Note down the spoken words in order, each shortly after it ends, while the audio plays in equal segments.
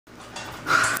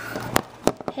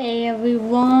Hey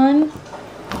everyone,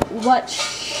 what's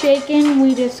shaking?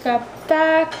 We just got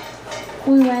back.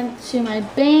 We went to my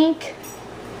bank,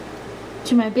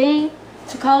 to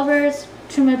Culver's,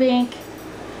 to my bank,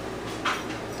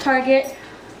 Target,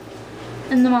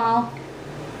 and the mall.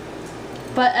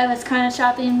 But I was kind of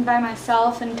shopping by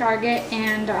myself in Target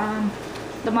and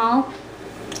the mall.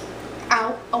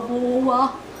 Ow,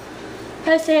 ow,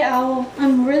 I say ow,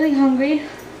 I'm really hungry.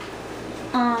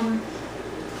 I'm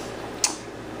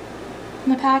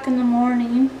gonna pack in the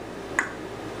morning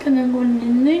because I'm going to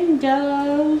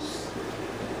Linda's.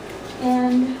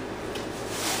 And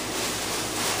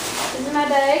this is my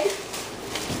bag.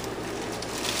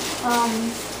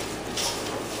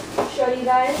 Show you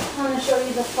guys. I'm gonna show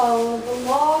you the follow the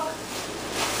log.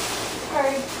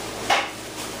 Sorry.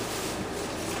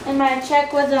 And my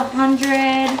check was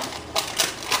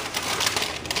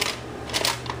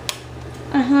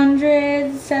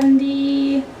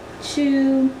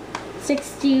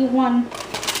 $172.61.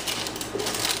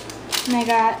 And I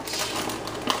got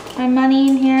my money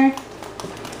in here.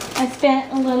 I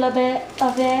spent a little bit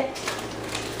of it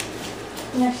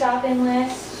in a shopping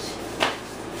list.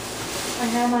 I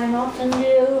have my Mountain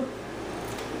Dew.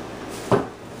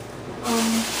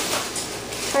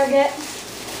 Target.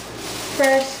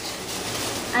 First,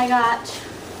 I got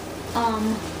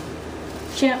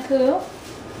shampoo.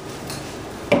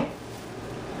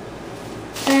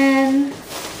 Then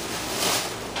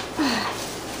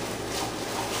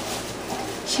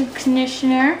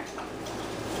conditioner.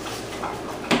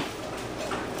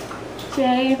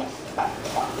 Jay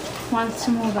wants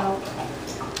to move out.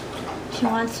 She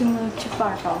wants to move to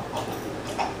Fargo.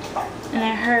 And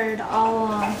I heard all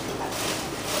along.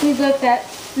 We looked at,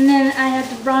 and then I had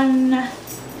to run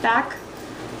back.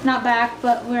 Not back,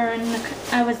 but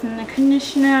I was in the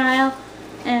conditioner aisle,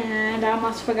 and I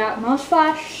almost forgot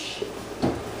mouthwash.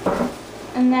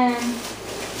 And then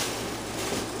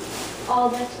all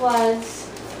this was,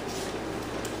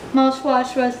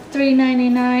 mouthwash was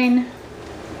 $3.99,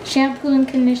 shampoo and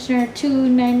conditioner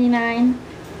 $2.99.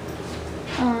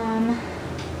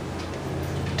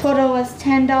 Total was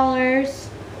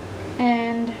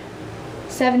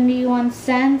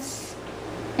 $10.71.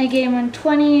 I gave one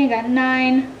 20. I got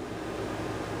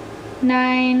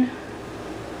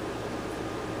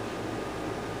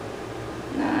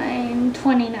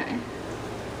 $9.29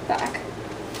 back.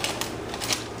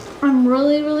 I'm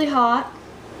really hot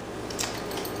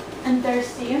and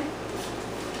thirsty,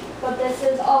 but this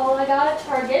is all I got at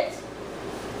Target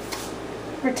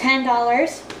for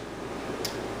 $10.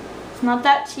 It's not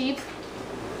that cheap,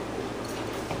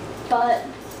 but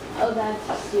oh,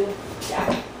 that's you.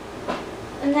 Yeah.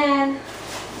 And then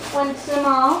went to the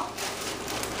mall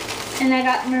and I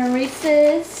got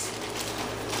Maurice's.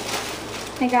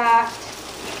 I got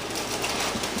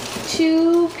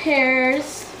 2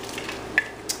 pairs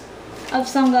of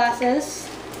sunglasses.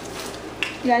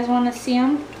 You guys want to see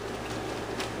them?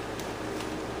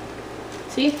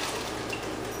 See?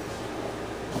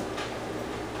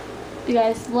 You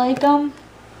guys like them?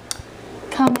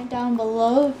 Comment down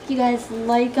below if you guys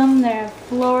like them. They're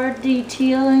floor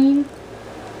detailing.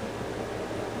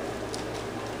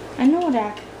 I know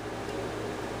that.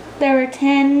 They were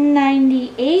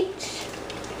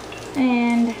 $10.98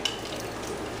 and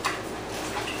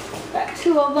got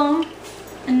 2 of them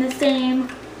in the same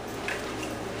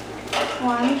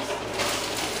ones.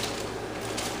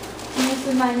 And this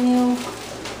is my new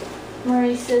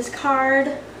Maurice's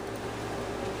card.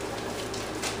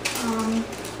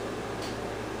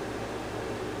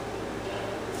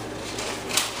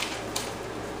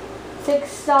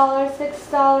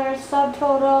 $6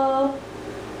 subtotal.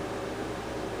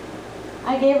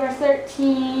 I gave her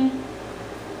 13.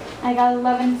 I got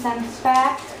 11 cents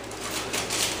back.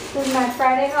 This is my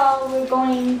Friday haul. We're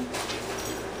going,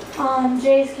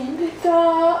 Jay's getting picked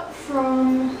up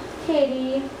from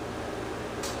Katie.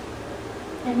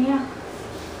 And yeah,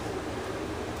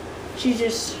 she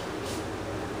just,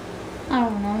 I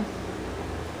don't know.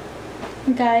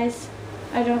 Guys,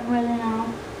 I don't really know.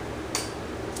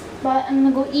 But I'm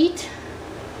gonna go eat.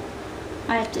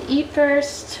 I have to eat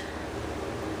first.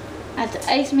 I have to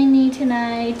ice my knee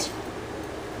tonight.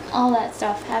 All that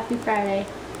stuff. Happy Friday.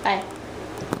 Bye.